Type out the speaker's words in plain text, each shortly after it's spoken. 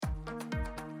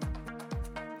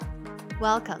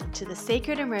Welcome to the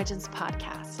Sacred Emergence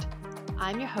Podcast.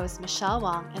 I'm your host, Michelle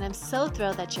Wong, and I'm so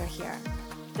thrilled that you're here.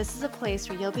 This is a place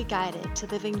where you'll be guided to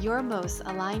living your most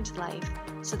aligned life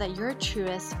so that your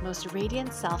truest, most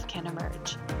radiant self can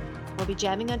emerge. We'll be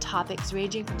jamming on topics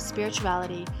ranging from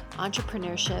spirituality,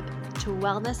 entrepreneurship, to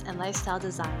wellness and lifestyle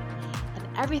design,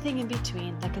 and everything in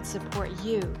between that can support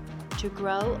you to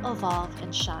grow, evolve,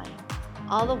 and shine,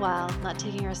 all the while not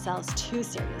taking ourselves too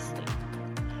seriously.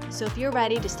 So if you're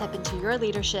ready to step into your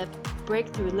leadership, break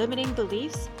through limiting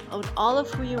beliefs, own all of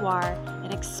who you are,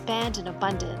 and expand in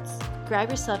abundance, grab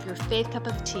yourself your faith cup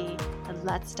of tea and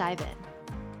let's dive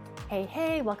in.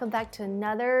 Hey, welcome back to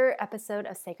another episode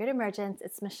of Sacred Emergence.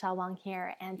 It's Michelle Wong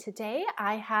here, and today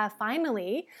I have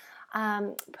finally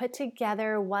put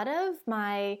together one of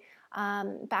my,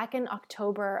 back in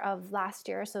October of last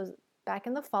year, so back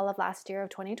in the fall of last year of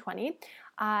 2020,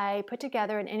 I put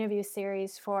together an interview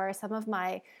series for some of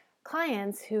my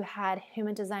clients who had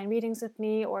human design readings with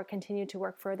me or continued to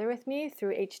work further with me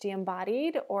through HD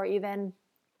Embodied, or even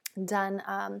done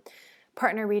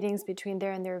partner readings between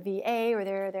their and their VA, or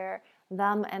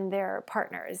them and their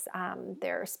partners,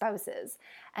 their spouses.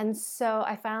 And so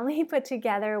I finally put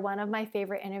together one of my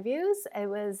favorite interviews. It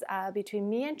was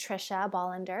between me and Trisha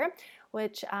Bollender,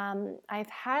 which I've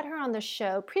had her on the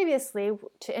show previously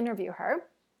to interview her,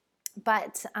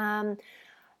 but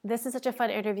this is such a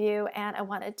fun interview, and I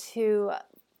wanted to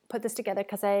put this together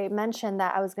because I mentioned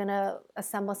that I was going to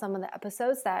assemble some of the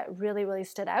episodes that really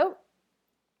stood out.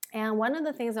 And one of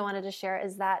the things I wanted to share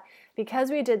is that because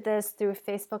we did this through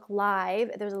Facebook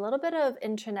Live, there's a little bit of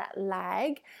internet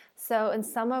lag. So in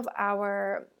some of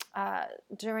our,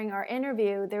 during our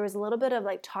interview, there was a little bit of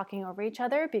like talking over each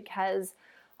other because,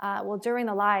 during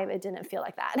the live, it didn't feel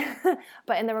like that.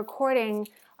 But in the recording,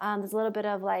 there's a little bit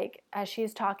of like, as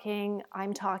she's talking,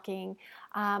 I'm talking.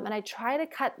 And I try to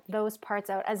cut those parts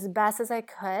out as best as I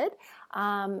could.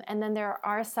 And then there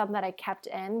are some that I kept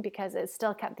in because it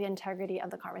still kept the integrity of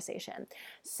the conversation.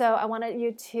 So I wanted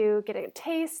you to get a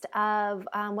taste of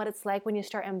what it's like when you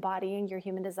start embodying your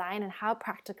human design and how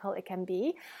practical it can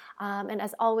be. And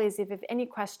as always, if you have any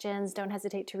questions, don't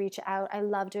hesitate to reach out. I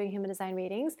love doing human design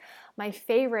readings. My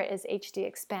favorite is HD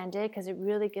Expanded because it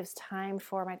really gives time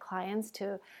for my clients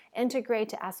to integrate,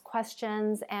 to ask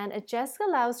questions, and it just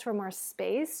allows for more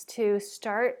space to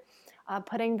start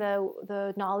putting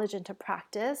the knowledge into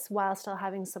practice while still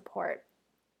having support.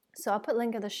 So I'll put a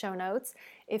link in the show notes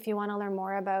if you want to learn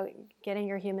more about getting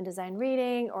your human design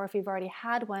reading, or if you've already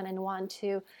had one and want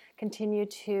to continue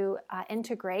to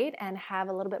integrate and have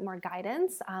a little bit more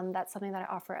guidance. That's something that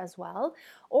I offer as well.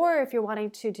 Or if you're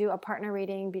wanting to do a partner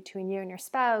reading between you and your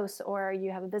spouse, or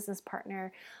you have a business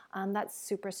partner, that's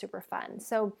super fun.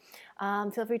 So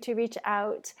feel free to reach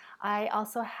out. I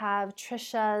also have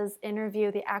Trisha's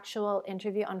interview, the actual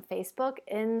interview on Facebook,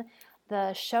 in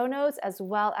the show notes, as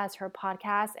well as her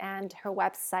podcast and her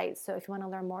website. So if you want to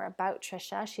learn more about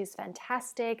Trisha, she's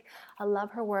fantastic. I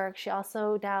love her work. She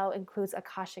also now includes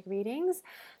Akashic readings.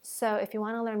 So if you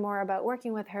want to learn more about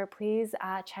working with her, please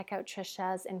check out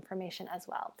Trisha's information as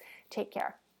well. Take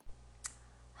care.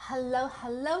 Hello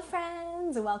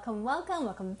friends.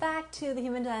 Welcome back to the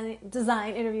Human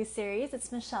Design Interview Series.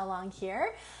 It's Michelle Wong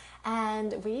here.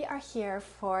 And we are here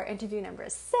for interview number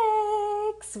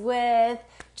 6 with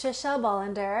Trisha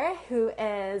Bollender, who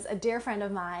is a dear friend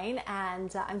of mine,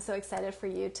 and I'm so excited for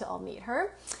you to all meet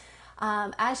her.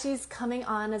 As she's coming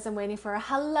on, as I'm waiting for her,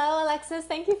 hello Alexis,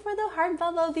 thank you for the heart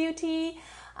bubble beauty.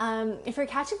 If you're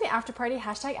catching the after party,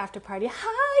 hashtag after party.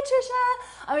 Hi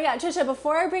Trisha. Oh my God, Trisha,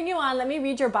 before I bring you on, let me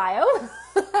read your bio.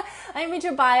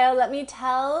 Let me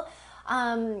tell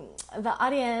the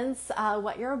audience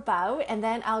what you're about, and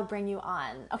then I'll bring you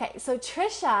on. Okay, so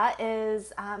Trisha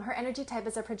is, her energy type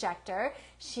is a projector.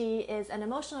 She is an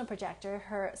emotional projector.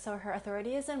 Her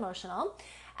authority is emotional,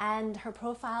 and her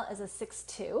profile is a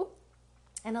 6-2.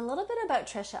 And a little bit about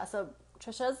Trisha. So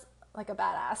Trisha's like a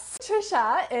badass.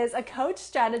 Trisha is a coach,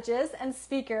 strategist, and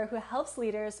speaker who helps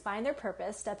leaders find their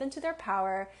purpose, step into their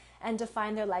power, and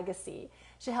define their legacy.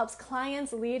 She helps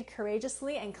clients lead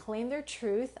courageously and claim their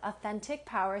truth, authentic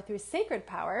power through sacred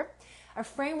power, a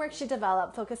framework she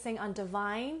developed focusing on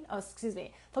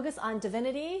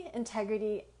divinity,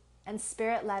 integrity, and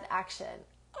spirit-led action.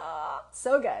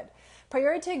 So good.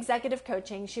 Prior to executive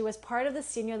coaching, she was part of the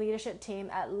senior leadership team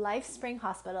at LifeSpring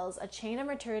Hospitals, a chain of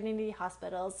maternity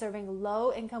hospitals serving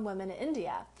low-income women in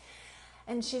India.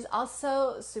 And she's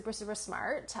also super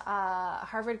smart,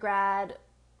 Harvard grad,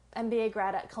 MBA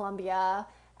grad at Columbia,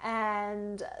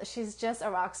 and she's just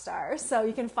a rock star. So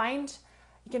you can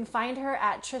You can find her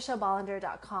at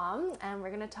trishabollender.com, and we're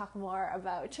going to talk more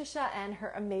about Trisha and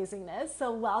her amazingness.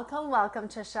 So welcome,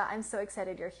 Trisha. I'm so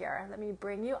excited you're here. Let me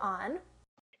bring you on. I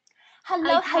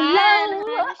Hello, can.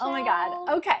 hello. Hi, Oh my God.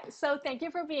 Michelle. Okay, so thank you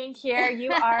for being here.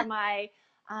 You are my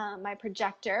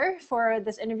projector for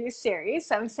this interview series.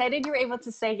 So I'm excited you were able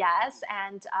to say yes,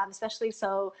 and especially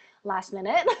so last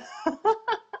minute.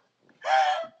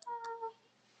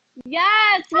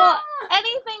 Yes. Well,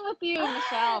 anything with you,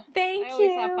 Michelle. I Thank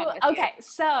always have fun you. with you. Okay,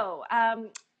 so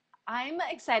I'm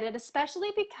excited, especially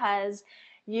because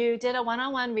you did a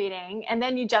one-on-one reading and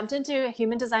then you jumped into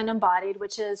Human Design Embodied,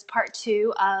 which is part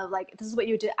two of like, this is what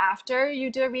you do after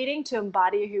you do a reading to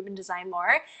embody your human design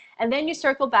more. And then you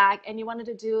circle back and you wanted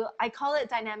to do, I call it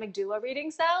dynamic duo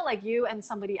reading style, like you and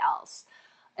somebody else.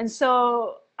 And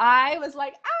so I was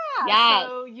like, Yes.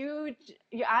 so you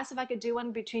asked if I could do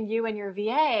one between you and your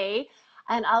VA.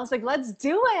 And I was like, let's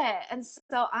do it. And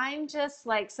so I'm just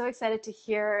like so excited to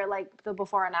hear like the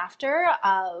before and after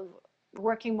of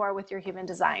working more with your human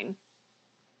design.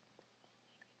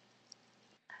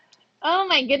 Oh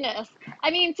my goodness. I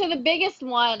mean, so the biggest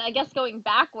one, I guess going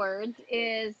backwards,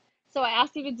 is so I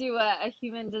asked you to do a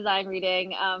human design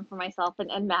reading for myself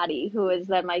and Maddie, who is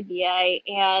then my VA,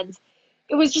 and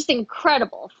it was just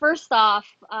incredible. First off,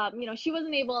 she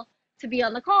wasn't able to be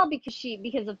on the call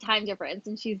because of time difference,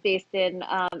 and she's based in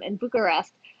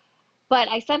Bucharest. But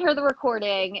I sent her the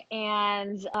recording,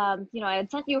 and I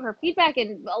had sent you her feedback,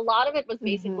 and a lot of it was Mm-hmm.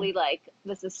 basically like,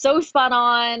 "This is so spot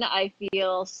on. I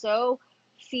feel so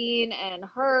seen and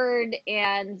heard,"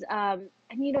 and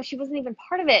she wasn't even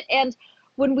part of it. And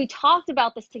when we talked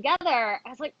about this together, I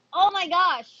was like, "Oh my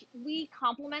gosh, we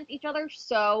complement each other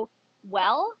so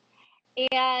well."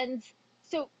 And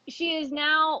so she is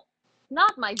now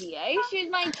not my VA. She's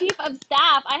my chief of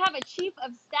staff. I have a chief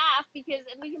of staff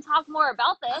and we can talk more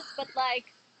about this, but like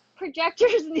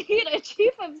projectors need a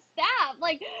chief of staff.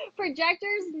 Like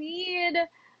projectors need,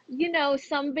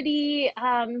 somebody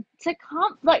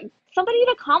somebody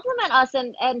to compliment us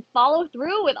and follow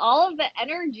through with all of the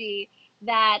energy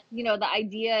that, the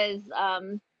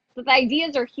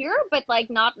ideas are here, but like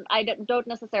not, I don't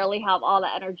necessarily have all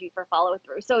the energy for follow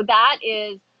through. So that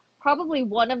is probably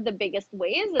one of the biggest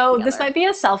ways So this together. might be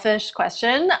a selfish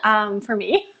question for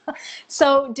me.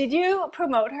 So did you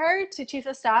promote her to chief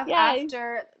of staff Yeah,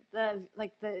 after the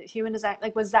human design?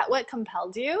 Like, was that what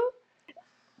compelled you?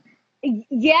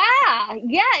 yeah,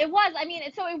 it was. I mean,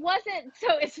 so it wasn't.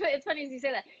 So it's funny as you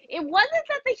say that. It wasn't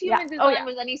that the Yeah. human Oh design yeah.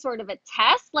 was any sort of a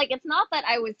test. Like it's not that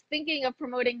I was thinking of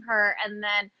promoting her and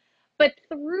then, but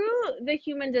through the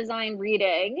human design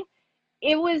reading,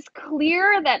 it was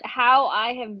clear that how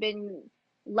I have been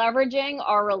leveraging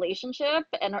our relationship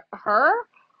and her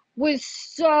was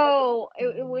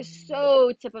it was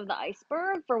so tip of the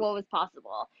iceberg for what was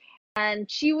possible. And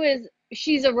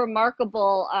she's a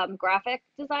remarkable graphic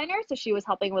designer, so she was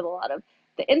helping with a lot of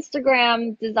the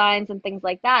Instagram designs and things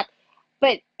like that.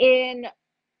 But in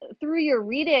through your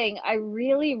reading, I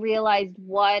really realized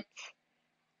what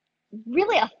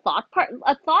really a thought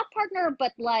partner,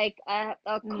 but like a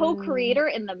Mm. co-creator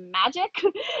in the magic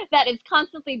that is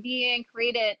constantly being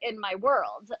created in my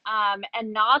world,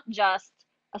 and not just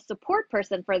a support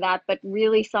person for that, but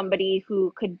really somebody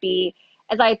who could be,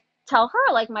 as I tell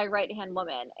her, like my right hand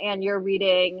woman. And your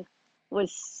reading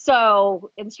was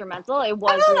so instrumental. It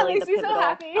was Oh, that really makes the me so pivotal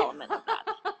happy. element of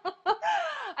that.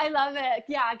 I love it.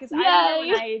 Yeah, because I remember when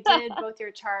Yay. I did both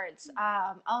your charts,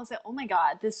 I was like, oh my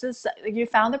God, this is, you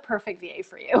found the perfect VA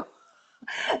for you.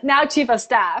 Now, chief of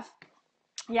staff.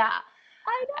 Yeah.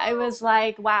 I I know. was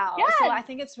like, wow. So Yes. I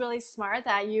think it's really smart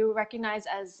that you recognize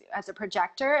as a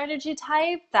projector energy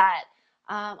type that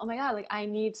oh my God, like I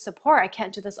need support. I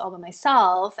can't do this all by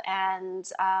myself. And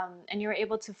you're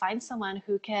able to find someone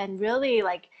who can really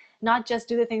like not just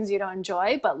do the things you don't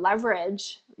enjoy, but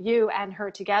leverage you and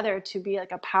her together to be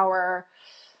like a power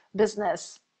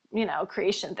business,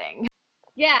 creation thing.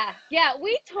 Yeah,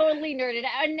 we totally nerded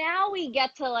out. And now we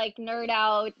get to like nerd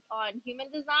out on human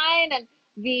design and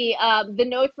the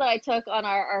notes that I took on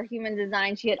our human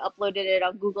design, she had uploaded it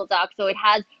on Google Docs. So it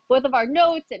has both of our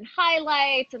notes and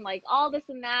highlights and like all this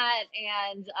and that.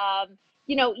 And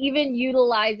even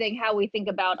utilizing how we think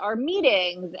about our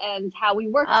meetings and how we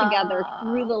work together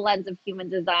through Uh, the lens of human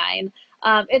design.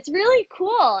 It's really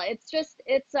cool.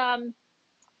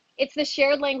 It's the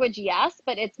shared language, yes,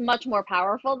 but it's much more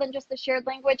powerful than just the shared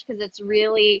language because it's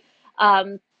really,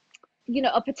 um,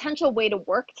 a potential way to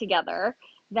work together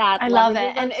that I love it.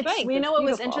 leverages our And it's, strengths. you It's know, what was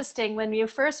beautiful. interesting when you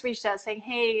first reached out saying,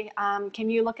 hey, can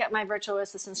you look at my virtual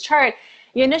assistant's chart?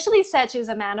 You initially said she was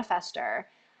a manifester.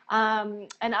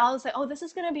 And I was like, oh, this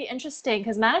is going to be interesting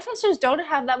because manifestors don't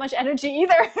have that much energy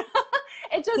either.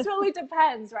 It just really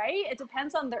depends, right? It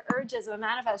depends on the urges of a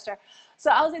manifestor.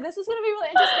 So I was like, this is going to be really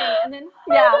interesting. And then,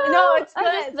 yeah, no, it's I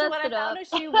just good. So messed when I it found up. out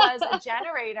she was a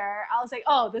generator, I was like,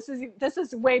 oh, this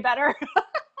is way better.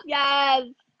 Yes.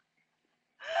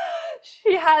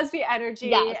 She has the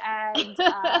energy, Yes. and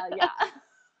yeah,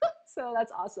 so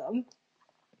that's awesome.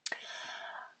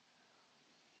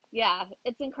 Yeah,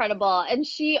 it's incredible. And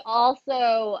she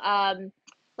also,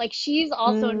 like she's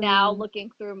also now Mm,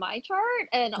 looking through my chart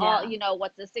and all, yeah,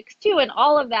 what's a 6-2 and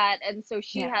all of that. And so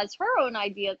she yeah. has her own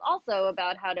ideas also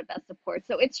about how to best support.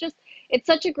 So it's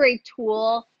such a great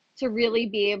tool to really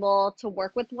be able to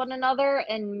work with one another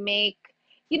and make,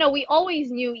 we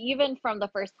always knew, even from the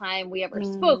first time we ever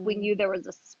spoke, we Mm, knew there was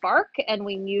a spark and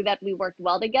we knew that we worked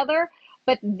well together.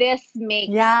 But this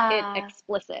makes it yeah.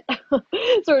 explicit,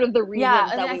 sort of the Yeah,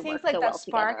 reasons and that I we think work like so that well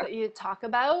spark together. that you talk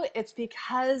about, it's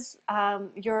because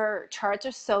your charts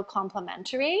are so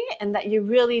complementary and that you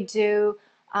really do,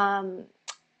 um,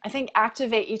 I think,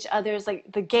 activate each other's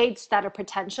like the gates that are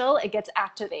potential, it gets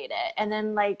activated. And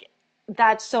then like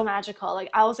that's so magical. Like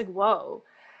I was like, whoa,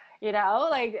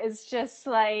 like it's just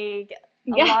like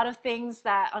a Yeah. lot of things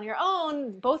that on your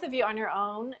own, both of you on your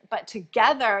own, but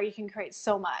together you can create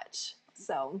so much.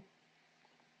 So,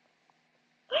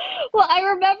 Well, I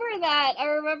remember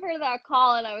that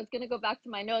call, and I was going to go back to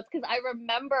my notes because I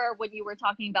remember when you were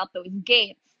talking about those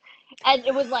gates. And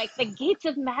it was like the gates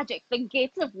of magic, the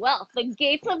gates of wealth, the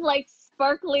gates of like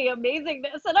sparkly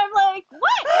amazingness. And I'm like,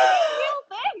 what? Are these real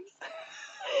things?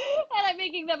 And I'm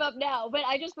making them up now, but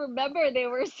I just remember they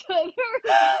were just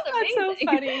that's so amazing.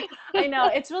 funny. I know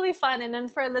it's really fun. And then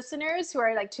for listeners who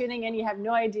are like tuning in, you have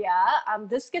no idea.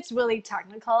 This gets really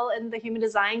technical in the human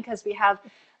design because we have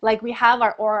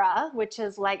our aura, which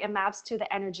is like it maps to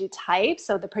the energy type.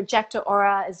 So the projector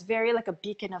aura is very like a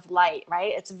beacon of light,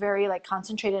 right? It's very like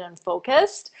concentrated and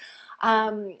focused.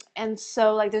 And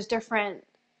so like there's different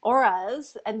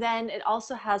auras, and then it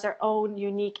also has our own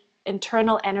unique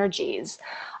internal energies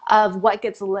of what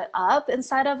gets lit up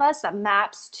inside of us that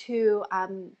maps to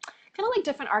kind of like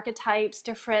different archetypes,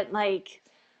 different like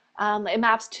it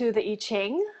maps to the I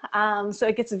Ching. So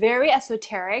it gets very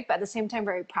esoteric, but at the same time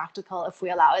very practical if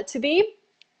we allow it to be.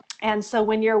 And so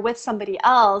when you're with somebody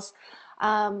else,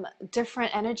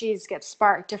 different energies get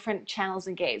sparked, different channels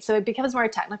engaged. So it becomes more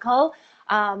technical,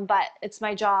 but it's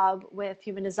my job with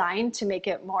human design to make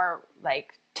it more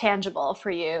like tangible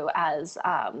for you as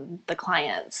the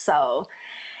client. So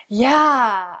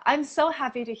yeah, I'm so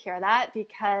happy to hear that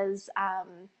because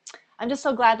I'm just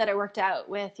so glad that it worked out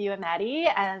with you and Maddie,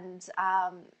 and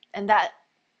that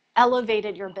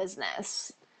elevated your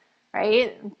business,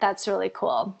 right? That's really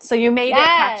cool. So you made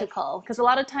it Yes. practical because a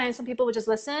lot of times some people would just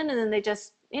listen and then they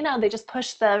just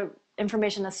push the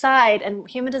information aside. And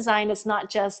human design is not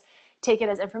just take it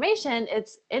as information;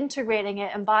 it's integrating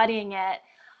it, embodying it,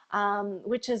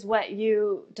 which is what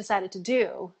you decided to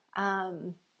do.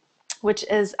 Which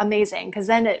is amazing because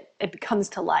then it becomes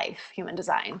to life, human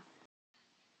design.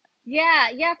 Yeah,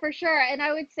 yeah, for sure. And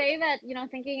I would say that,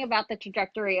 thinking about the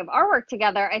trajectory of our work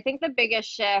together, I think the biggest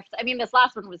shift, I mean, this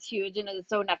last one was huge and it's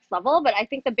so next level, but I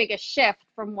think the biggest shift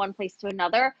from one place to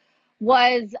another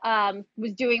was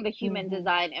doing the human Mm-hmm.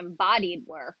 design embodied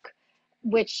work,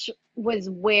 which was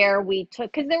where we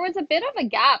took, because there was a bit of a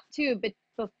gap too,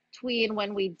 between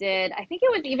when we did, I think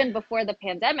it was even before the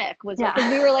pandemic was, Yeah. because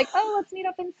we were like, oh, let's meet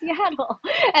up in Seattle.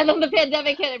 And then the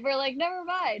pandemic hit and we're like, never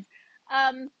mind.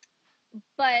 Um,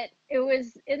 but it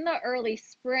was in the early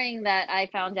spring that I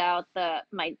found out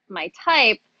my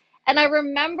type. And I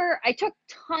remember I took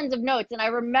tons of notes and I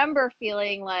remember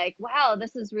feeling like, wow,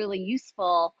 this is really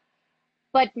useful,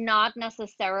 but not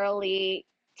necessarily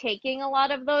taking a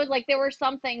lot of those. Like there were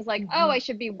some things like, oh, Mm-hmm. I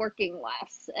should be working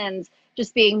less and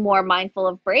just being more mindful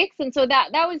of breaks. And so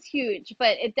that was huge,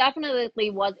 but it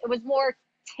was more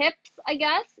tips, I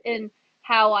guess, in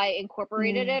how I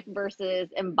incorporated Mm. it versus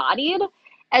embodied.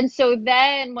 And so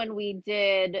then when we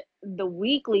did the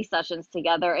weekly sessions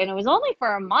together, and it was only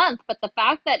for a month, but the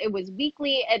fact that it was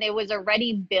weekly and it was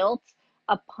already built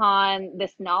upon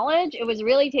this knowledge, it was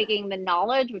really taking the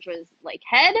knowledge, which was like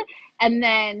head, and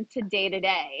then to day to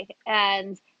day.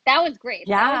 And that was great.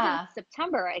 That was in Yeah.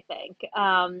 September, I think.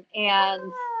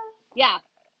 And yeah,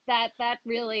 that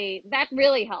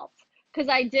really helped because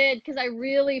I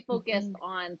really focused Mm-hmm.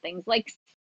 on things like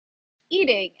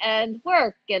eating and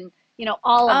work and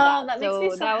all of Oh, that. that makes me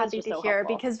So so that was happy just to so hear helpful.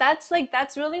 because that's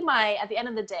really my at the end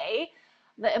of the day,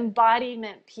 the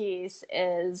embodiment piece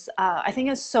is I think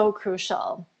is so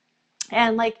crucial.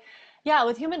 And like Yeah,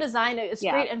 with human design, it's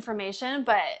Yeah. great information,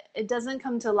 but it doesn't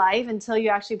come to life until you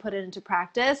actually put it into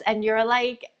practice. And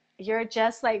you're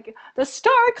just like the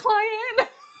star client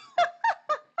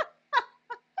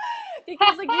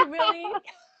because like you really,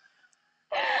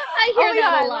 I oh hear my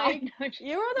that a God, lot. like No, just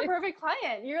you were the kidding. perfect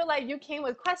client. You're like, you came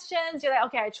with questions. You're like,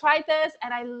 okay, I tried this.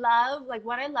 And I love, like,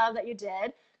 what I love that you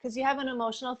did, because you have an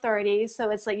emotional 30.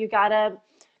 So it's like you gotta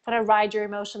kind of ride your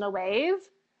emotional wave.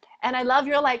 And I love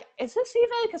you're like, is this even?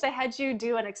 Because I had you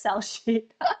do an Excel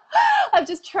sheet of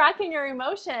just tracking your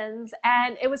emotions.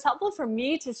 And it was helpful for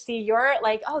me to see your,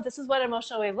 like, oh, this is what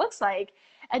emotional wave looks like.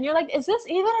 And you're like, is this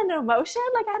even an emotion?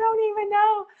 Like, I don't even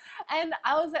know. And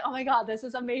I was like, oh my God, this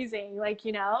is amazing. Like,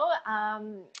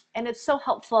 and it's so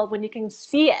helpful when you can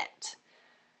see it.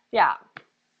 Yeah.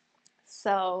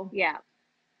 So, Yeah.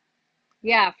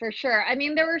 Yeah, for sure. I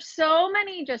mean, there were so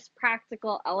many just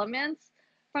practical elements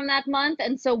from that month.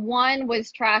 And so one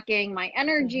was tracking my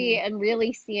energy mhm. and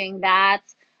really seeing that.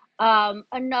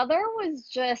 Another was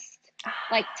just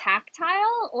like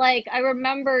tactile. Like I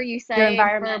remember you Your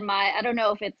saying for environment, my, I don't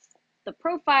know if it's the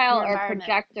profile your or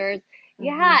environment. projectors. Hmm.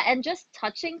 Yeah, and just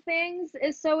touching things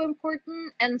is so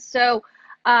important. And so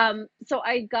so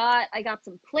I got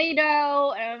some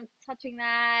Play-Doh and I'm touching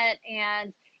that,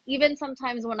 and even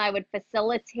sometimes when I would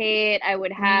facilitate, I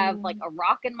would have like Mm. a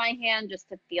rock in my hand just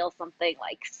to feel something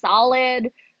like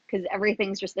solid because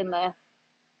everything's just in the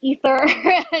ether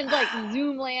and like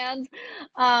Zoom lands.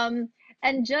 Um,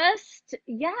 and just,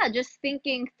 yeah, just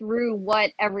thinking through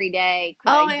what every day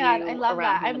could Oh I my God, I do love around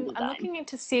that. human I'm design. looking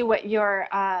to see what your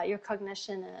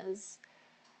cognition is.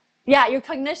 Yeah, your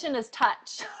cognition is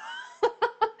touch.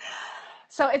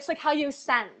 So it's like how you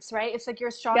sense, right? It's like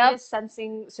your Yep. strongest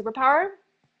sensing superpower.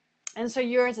 And so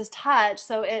yours is touch.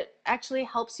 So it actually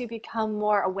helps you become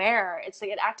more aware. It's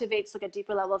like it activates like a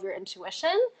deeper level of your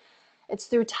intuition. It's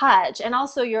through touch. And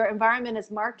also your environment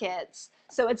is markets.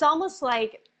 So it's almost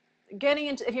like getting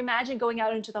into, if you imagine going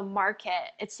out into the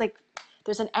market, it's like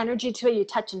there's an energy to it. You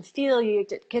touch and feel, you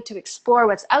get to explore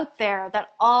what's out there.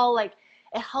 That all like,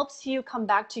 it helps you come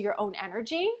back to your own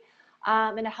energy.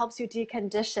 And it helps you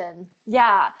decondition.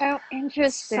 Yeah. Oh,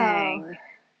 So, interesting.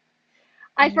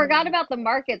 I forgot mm. about the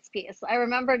markets piece. I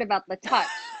remembered about the touch,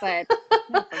 but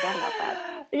I forgot about that.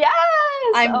 Yes.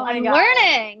 I'm Oh my I'm God.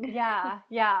 learning. Yeah.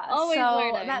 Yeah. Always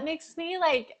So that learning. makes me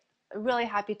like really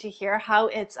happy to hear how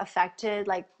it's affected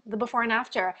like the before and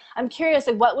after. I'm curious,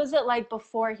 like, what was it like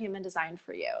before human design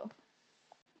for you?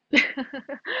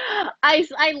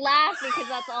 I laugh because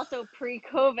that's also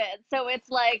pre-COVID. So it's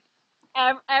like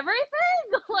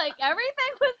everything, like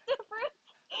everything was different.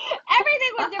 Everything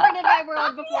was different in my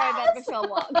world before I met Yes. Michelle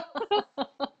Wong.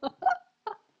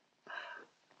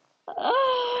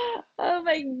 Oh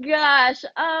my gosh.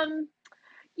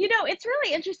 It's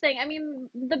really interesting. I mean,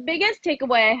 the biggest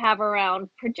takeaway I have around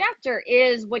projector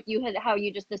is what you had, how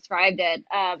you just described it,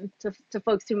 to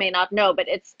folks who may not know, but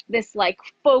it's this like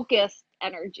focused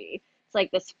energy. It's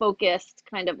like this focused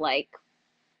kind of like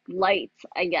light,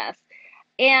 I guess.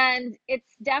 And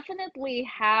it's definitely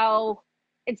how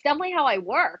I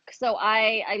work. So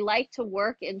I like to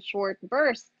work in short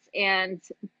bursts and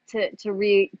to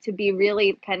be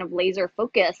really kind of laser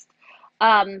focused.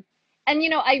 Um, and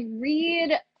I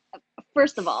read,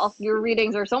 first of all, your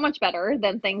readings are so much better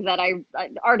than things that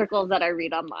articles that I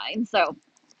read online. So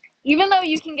even though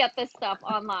you can get this stuff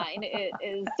online, it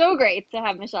is so great to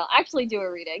have Michelle actually do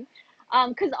a reading.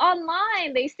 Because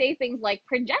online they say things like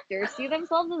projectors see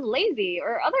themselves as lazy,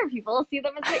 or other people see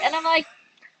them as lazy, and I'm like,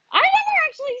 I never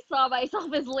actually saw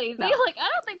myself as lazy. No. Like, I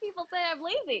don't think people say I'm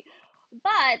lazy,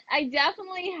 but I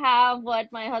definitely have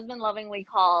what my husband lovingly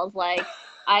calls like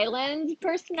island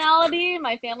personality.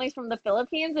 My family's from the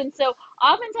Philippines, and so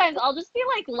oftentimes I'll just be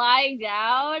like lying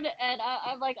down, and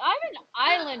I'm like, I'm in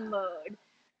island mode,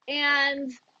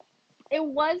 and it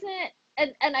wasn't.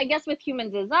 And I guess with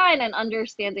human design and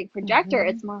understanding projector, Hmm.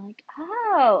 it's more like,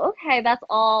 oh, okay, that's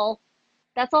all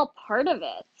part of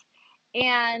it.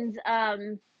 And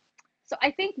so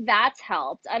I think that's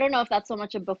helped. I don't know if that's so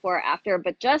much of before or after,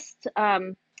 but just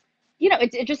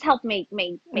it just helped make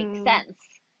Mm. sense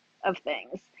of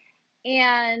things.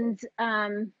 And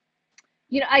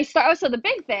I start also the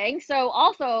big thing. So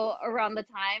also around the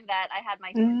time that I had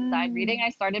my human design reading, Mm.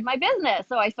 I started my business.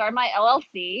 So I started my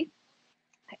LLC,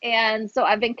 and so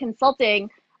I've been consulting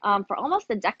for almost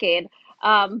a decade.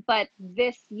 But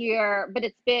this year, but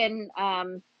it's been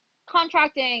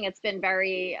contracting. It's been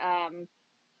very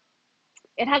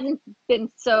it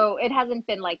hasn't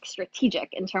been like strategic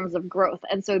in terms of growth.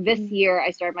 And so this Mm. year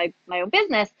I started my own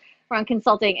business around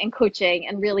consulting and coaching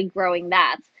and really growing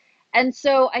that. And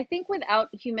so I think without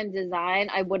human design,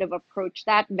 I would have approached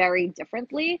that very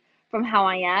differently. from how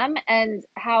I am, and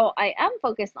how I am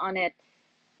focused on it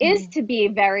is Mhm. to be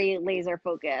very laser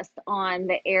focused on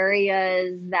the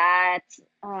areas that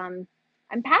um,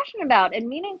 I'm passionate about and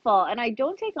meaningful. And I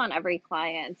don't take on every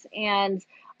client. And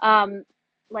um,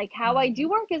 like how I do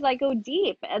Mhm. work is I go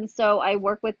deep. And so I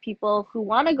work with people who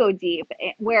want to go deep.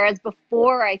 Whereas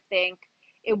before, I think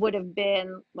it would have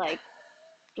been like,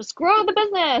 just grow the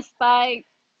business by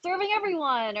serving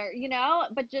everyone, or,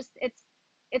 but just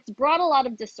it's brought a lot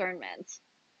of discernment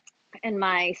in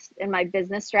my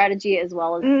business strategy as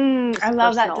well as I just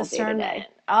love that personal day to day. discernment.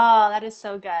 Oh, that is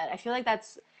so good. I feel like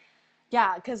that's,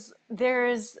 yeah, because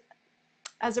there's,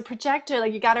 as a projector,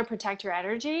 like you got to protect your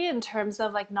energy in terms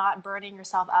of like not burning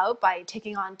yourself out by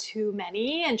taking on too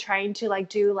many and trying to like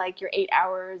do like your 8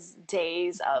 hours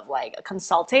days of like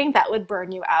consulting. That would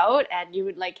burn you out and you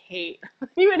would like hate,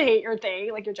 you would hate your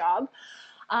thing, like your job,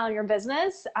 your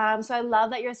business. So I love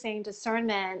that you're saying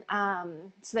discernment,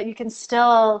 so that you can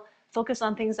still focus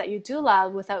on things that you do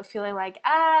love without feeling like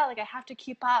I have to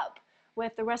keep up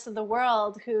with the rest of the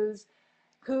world who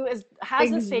is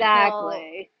has a sacral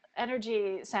Exactly.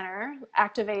 energy center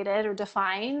activated or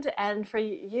defined, and for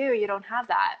you don't have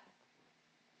that.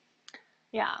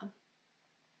 Yeah.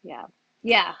 Yeah.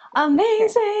 Yeah, it's true.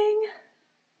 Amazing.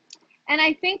 And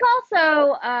I think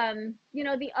also,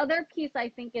 the other piece I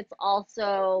think it's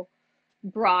also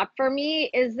brought for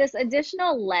me is this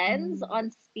additional lens Mm.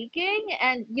 on speaking.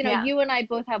 And, Yeah. you and I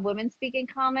both have women speak in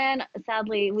common.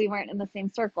 Sadly, we weren't in the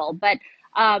same circle, but,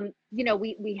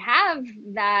 we have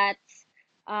that,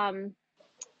 um,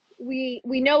 we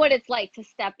know what it's like to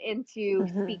step into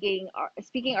Hmm.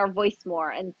 speaking our voice more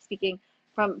and speaking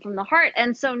from the heart.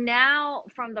 And so now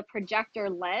from the projector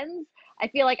lens, I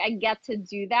feel like I get to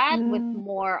do that with Mm.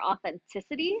 more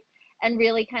authenticity and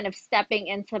really kind of stepping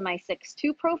into my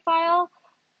 6-2 profile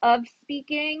of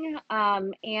speaking,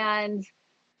 and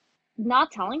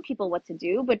not telling people what to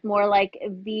do, but more like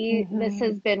this Hmm.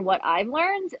 has been what I've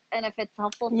learned, and if it's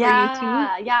helpful for you too,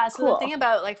 Yeah, yeah. So the thing cool.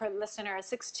 about like for the listener,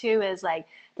 6-2 is like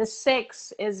the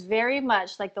six is very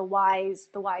much like the wise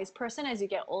person as you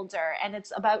get older, and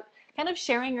it's about kind of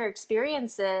sharing your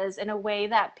experiences in a way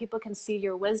that people can see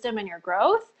your wisdom and your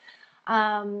growth.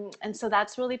 And so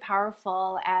that's really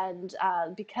powerful. And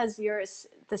because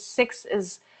the six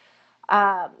is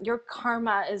your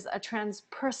karma is a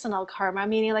transpersonal karma,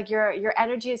 meaning like your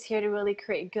energy is here to really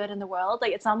create good in the world.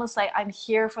 Like it's almost like I'm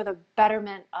here for the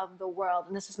betterment of the world,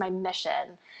 and this is my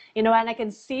mission, and I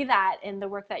can see that in the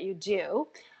work that you do.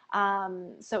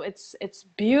 So it's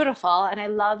beautiful, and I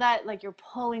love that like you're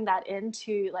pulling that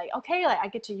into like, okay, like I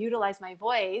get to utilize my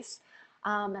voice,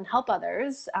 and help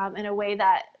others, in a way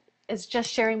that is just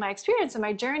sharing my experience and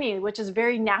my journey, which is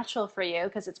very natural for you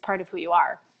because it's part of who you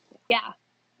are. Yeah.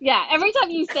 Yeah. Every time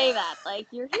you say that, like,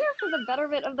 you're here for the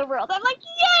betterment of the world, I'm like,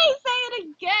 yay, say it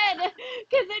again.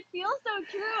 Because it feels so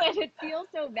true and it feels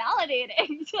so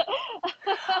validating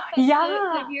to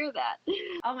Yeah. hear that.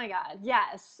 Oh my God.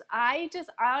 Yes. I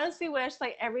honestly wish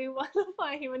like every one of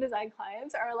my human design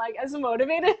clients are like as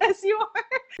motivated as you are.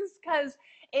 Because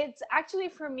it's actually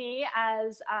for me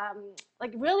as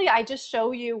like really I just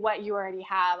show you what you already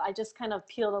have. I just kind of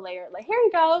peel the layer, like here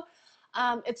you go.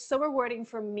 It's so rewarding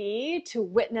for me to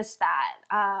witness that.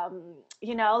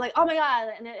 Like, oh my God,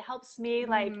 and it helps me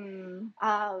like Mm,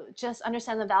 just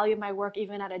understand the value of my work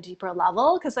even at a deeper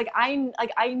level, because I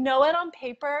know it on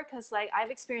paper because like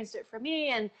I've experienced it for me,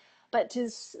 and but to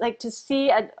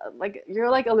see like you're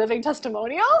like a living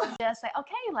testimonial. Just like,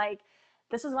 okay, like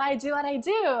this is why I do what I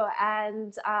do,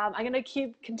 and I'm gonna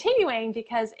keep continuing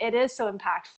because it is so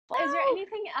impactful. Is there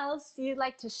anything else you'd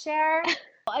like to share?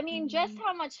 I mean, just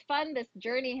how much fun this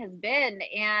journey has been.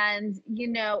 And,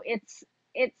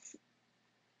 it's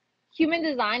human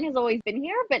design has always been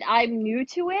here, but I'm new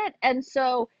to it. And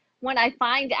so when I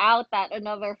find out that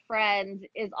another friend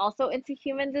is also into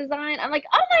human design, I'm like,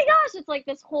 oh my gosh, it's like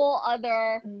this whole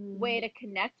other way Mm. to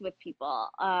connect with people,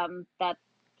 that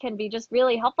can be just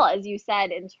really helpful, as you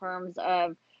said, in terms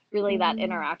of really that Mm.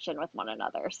 interaction with one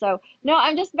another. So no,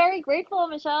 I'm just very grateful,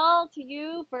 Michelle, to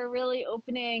you for really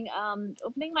opening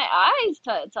my eyes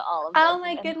to all of this Oh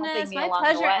my and helping goodness, me my along the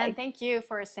pleasure. And way. thank you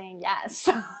for saying yes.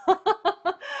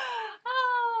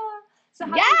 Ah, so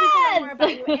how can people learn more Yes.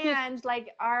 about you? And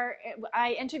like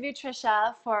I interviewed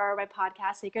Trisha for my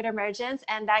podcast, Sacred Emergence,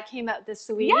 and that came out this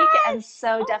week. And Yes.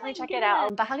 so Oh definitely my check it goodness.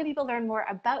 out. But how can people learn more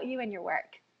about you and your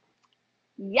work?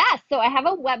 Yes. So I have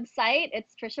a website.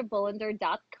 It's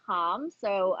trishabullender.com.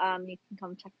 So you can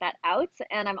come check that out.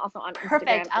 And I'm also on Perfect.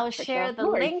 Instagram at I'll share Trisha the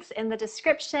Bullard. links in the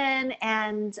description.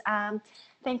 And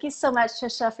thank you so much,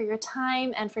 Trisha, for your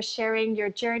time and for sharing your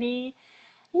journey.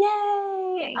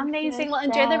 Yay! Thank Amazing. you, Well,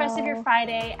 enjoy the rest of your Michelle.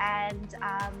 Friday, and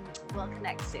we'll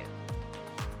connect soon.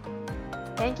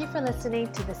 Thank you for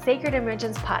listening to the Sacred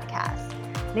Emergence podcast.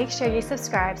 Make sure you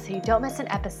subscribe so you don't miss an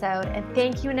episode, and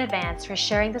thank you in advance for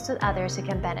sharing this with others who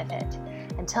can benefit.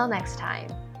 Until next time.